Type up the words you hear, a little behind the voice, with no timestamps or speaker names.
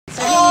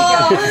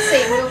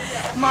see, we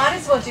might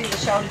as well do the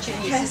shoulder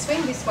tuning. So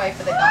swing this way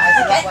for the guys,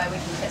 and that way we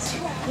can test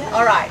you.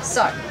 All right,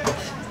 so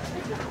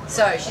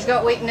she's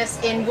got weakness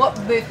in what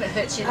movement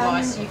hurts you the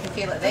most? You can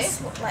feel it there?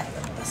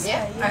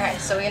 Yeah? Okay,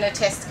 so we're going to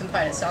test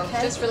components. So I'll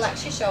just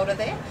relax your shoulder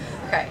there.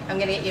 Okay, I'm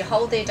going to get you to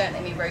hold there, don't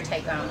let me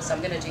rotate your arms. So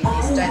I'm going to do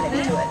this, don't let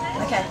me do it.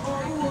 Okay.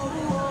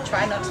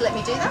 Try not to let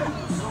me do that.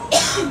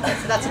 Okay,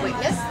 so that's a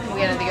weakness.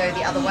 We're going to go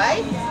the other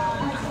way.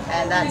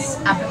 And that's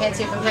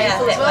apprehensive and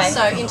painful as well.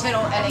 So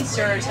internal and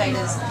exterior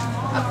rotators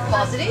are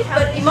positive,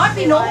 but it might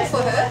be normal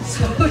for her.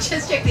 So we'll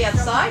just check the other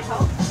side.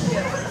 Hold.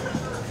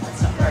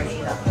 That's not great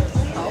either.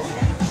 Hold.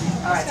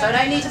 All right, so I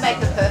don't need to make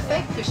her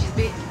perfect because she's a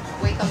bit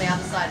weak on the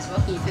other side as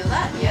well. Can you feel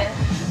that? Yeah.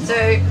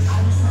 So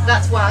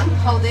that's one.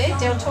 Hold there,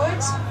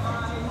 deltoids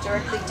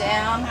directly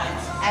down.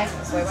 And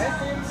wait,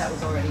 that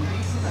was already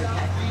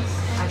okay.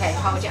 Okay,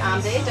 hold your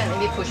arm there. Don't let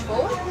me push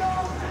forward.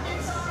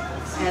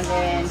 And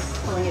then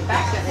pulling it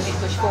back, don't let me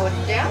push forward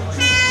and down.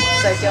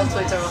 So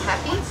deltoids are all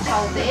happy.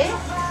 Hold there,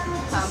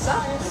 palms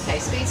up.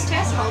 Okay, speeds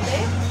test, hold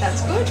there,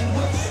 that's good.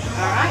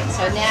 Alright,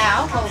 so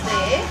now hold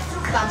there,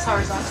 thumbs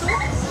horizontal.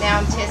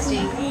 Now I'm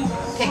testing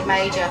pec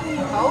major.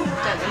 Hold,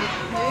 don't let me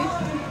move.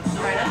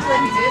 Try not to let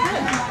me move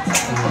it.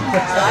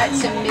 Alright,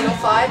 so middle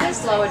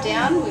fibers, lower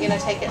down. We're going to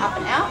take it up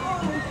and out.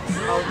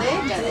 Hold there,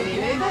 don't let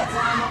me move it.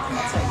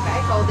 That's okay,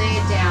 hold there,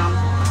 down.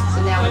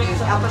 So now we're doing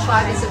upper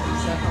fibers, so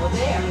hold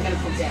there, and we're going to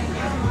pull down.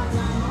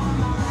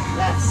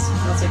 That's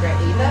not so great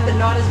either, but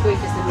not as weak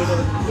as the middle.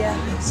 Yeah.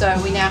 So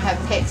we now have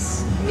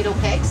pecs, middle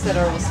pecs that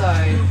are also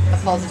a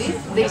positive.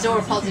 These are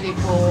all positive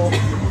for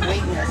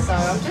weakness. So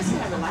I'm just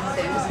going to relax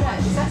them.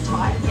 Is that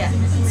tight? Yeah.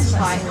 It's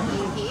tight in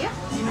here.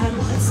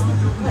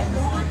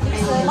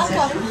 It's like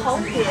a hole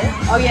here.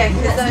 Oh yeah,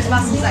 because those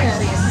muscles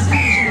actually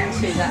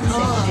attach into that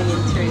section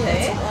in through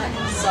there.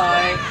 So,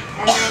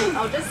 and then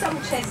I'll just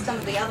double check some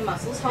of the other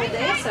muscles. Hold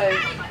there. So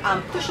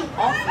pushing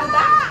off the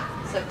back.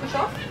 So push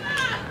off.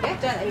 Yeah,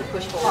 don't let me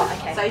push forward. Oh,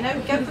 okay. So you know,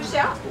 go push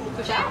out.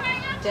 Push out.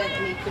 Don't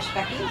let me push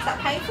back in. Is that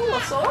painful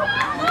or sore?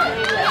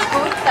 That's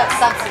good. That's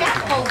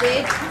subscat. Hold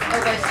there.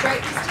 Elbow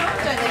straight this time.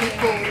 Don't let me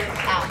pull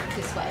out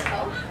this way.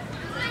 Hold.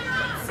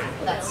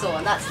 That's sore.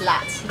 And that's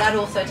lats. That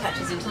also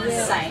touches into the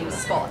same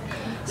spot.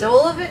 So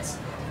all of it's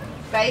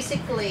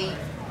basically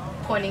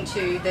pointing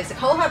to, there's a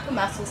whole heap of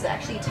muscles that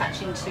actually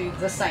touch into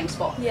the same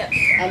spot. Yep.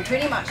 And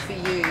pretty much for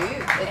you,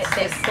 it's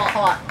the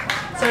spot.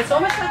 So it's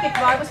almost like if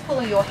I was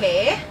pulling your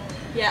hair,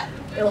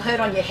 it'll hurt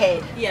on your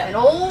head. Yeah. And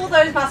all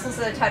those muscles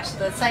that attach to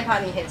the same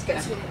part of your head's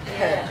going to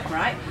hurt,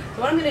 right?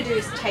 So what I'm going to do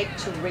is tape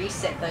to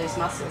reset those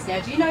muscles. Now,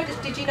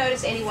 did you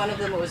notice any one of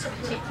them was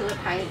particularly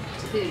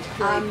painful?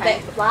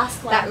 That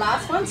last one. That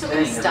last one? So we're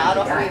going to start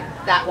off with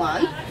that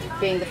one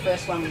being the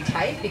first one we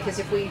tape, because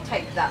if we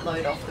take that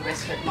load off, the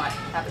rest of it might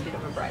have a bit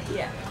of a break.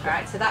 Yeah.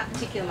 Alright, so that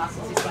particular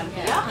muscle is this one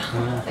here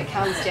that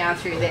comes down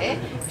through there.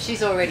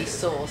 She's already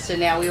sore, so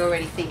now we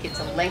already think it's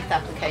a length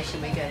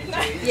application we're going to do.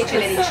 There's too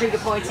many trigger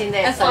points in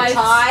there, so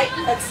tight.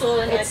 It's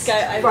sore and let's go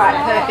over. Right,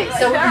 perfect.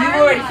 So you've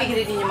already figured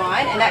it in your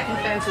mind, and that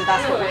confirms with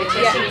us what we're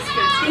testing.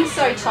 It's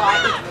so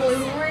tight, it's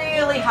pulling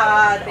really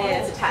hard on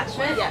its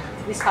attachment. Yeah.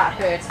 This part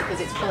hurts because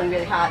it's pulling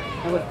really hard,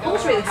 and we've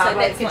pulled really hard. So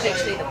that's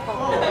actually the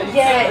problem.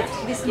 Yeah,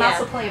 this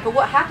muscle pulling. But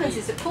what happens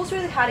is it pulls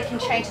really hard, it can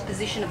change the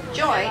position of the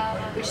joint,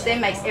 which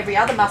then makes every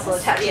other muscle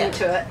attaching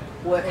to it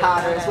work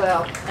harder as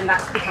well, and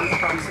that becomes a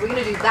problem. So we're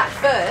going to do that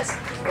first,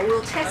 but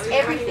we'll test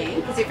everything,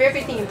 because if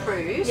everything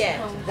improves,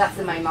 that's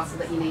the main muscle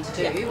that you need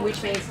to do,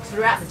 which means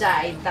throughout the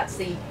day, that's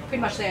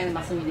pretty much the only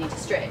muscle you need to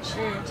stretch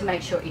to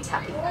make sure it's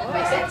happy.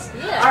 Make sense?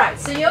 Yeah. All right,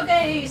 so you're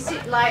going to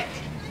sit like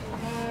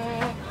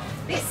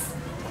this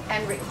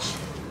and reach.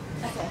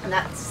 Okay. And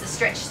that's the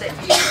stretch that you...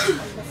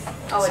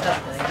 Oh, it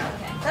doesn't really.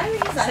 Okay.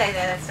 Stay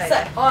there, stay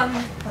there. So on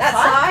that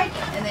side,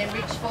 and then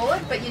reach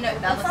forward, but you know,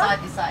 the other side,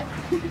 this side.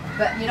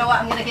 But you know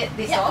what, I'm going to get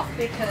this off,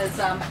 because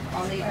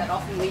I'll leave that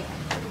off, and we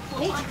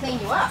need to clean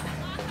you up.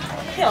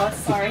 Oh,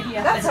 sorry.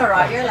 Yeah. That's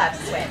alright, you're allowed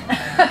to sweat.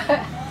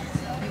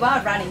 You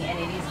are running and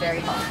it is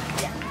very hot.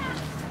 Yeah.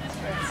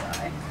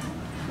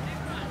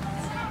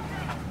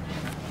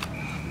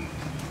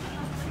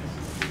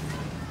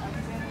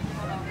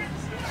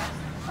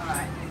 So.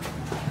 Alright.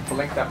 For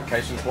length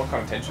applications, what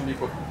kind of tension do you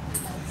put?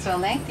 So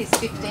length is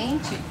 15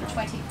 to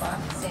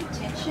 25%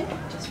 tension,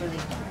 just really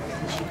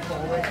pushing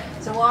forward.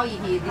 So while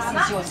you're here, this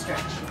is your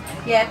stretch.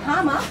 Yeah,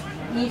 palm up.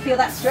 You feel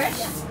that stretch?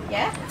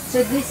 Yeah?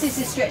 So this is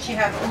the stretch you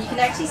have, and you can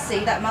actually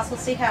see that muscle.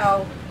 See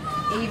how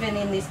even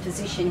in this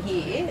position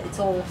here, it's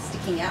all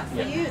sticking out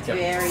for you. It's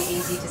very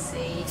easy to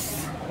see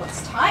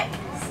what's tight.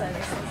 So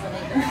this is a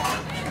little bit.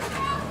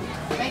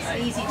 It makes it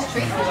easy to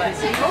treat for you.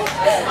 See, this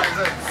is my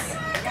roots.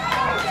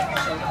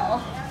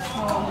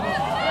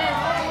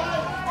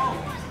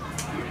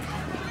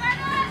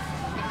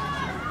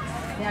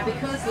 Now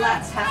because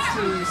lats has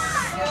to,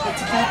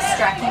 it's a big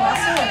stacking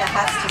muscle and it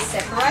has to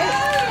separate,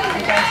 I'm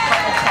going to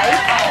cut the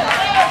tape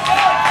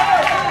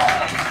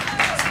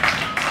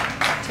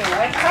to a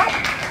wet cut.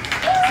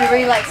 The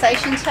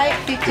relaxation tape,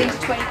 15 to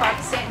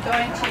 25%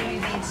 going to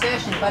the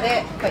insertion, but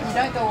you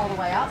don't go all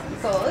the way up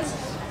because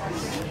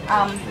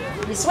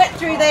You sweat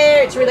through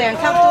there, it's really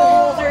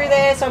uncomfortable through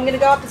there, so I'm going to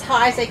go up as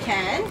high as I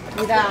can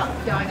without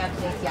going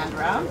underneath the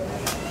underarm.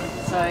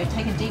 So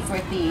take a deep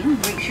breath in,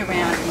 reach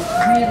around and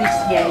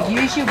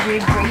really, use your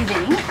rib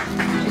breathing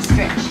to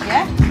stretch,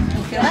 yeah? Can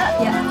you feel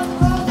that? Yeah.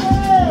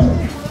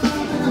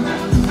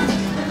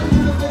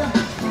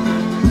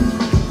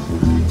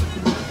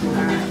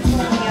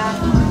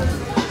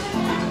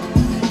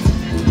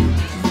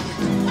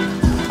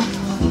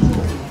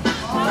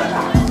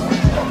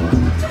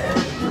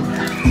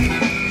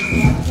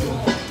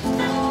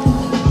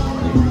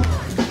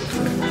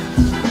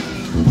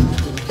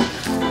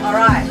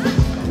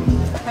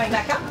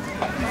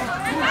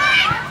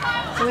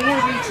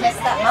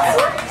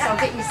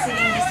 Get you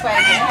sitting this way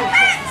again, we'll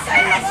test the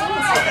same muscle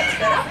and see if that's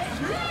better.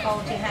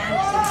 Hold your hand,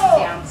 so this is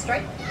the arm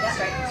straight,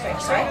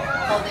 straight.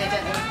 Hold there,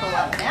 don't let me pull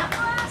up and out.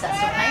 Is that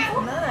still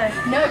painful? No.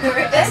 No,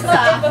 correct That's answer.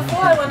 like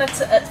before I wanted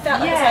to, it felt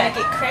like I was going to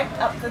get cramped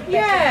up the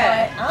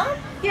back of my arm.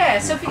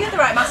 Yeah, so if you get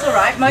the right muscle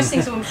right, most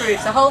things will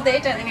improve. So hold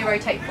there, don't let me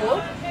rotate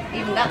forward.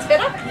 Even that's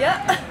better. Yeah.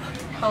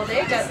 Hold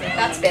there, that's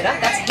better.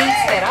 That's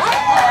heaps better.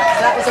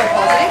 So that was all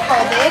positive.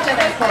 Hold there, don't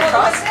let me pull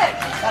across.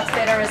 That's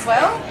better as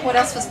well. What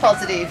else was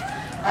positive?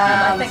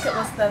 I think it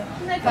was the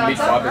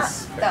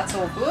mid-fibers. That's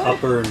all good.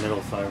 Upper and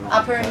middle fibers.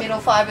 Upper and middle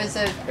fibers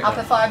of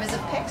upper fibers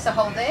of pec. So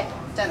hold there.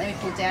 Don't let me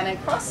pull down and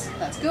across.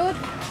 That's good.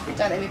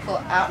 Don't let me pull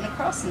out and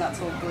across, and that's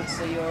all good.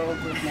 So you're all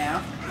good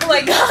now. Oh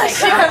my gosh,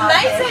 you're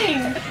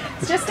amazing!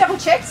 Just double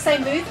check,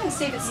 same movement,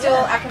 see if it's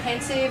still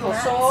apprehensive or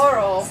sore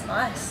or.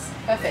 Nice.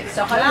 Perfect.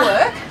 So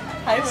homework.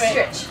 Homework.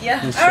 Stretch.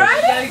 Yeah. Stretch. All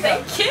right.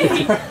 Thank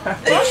you.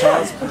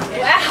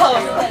 Wow.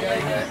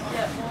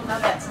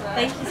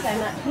 Thank you so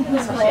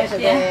much. Pleasure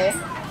there.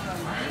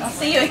 I'll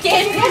see you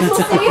again. Yes,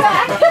 we'll see you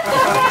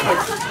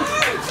back.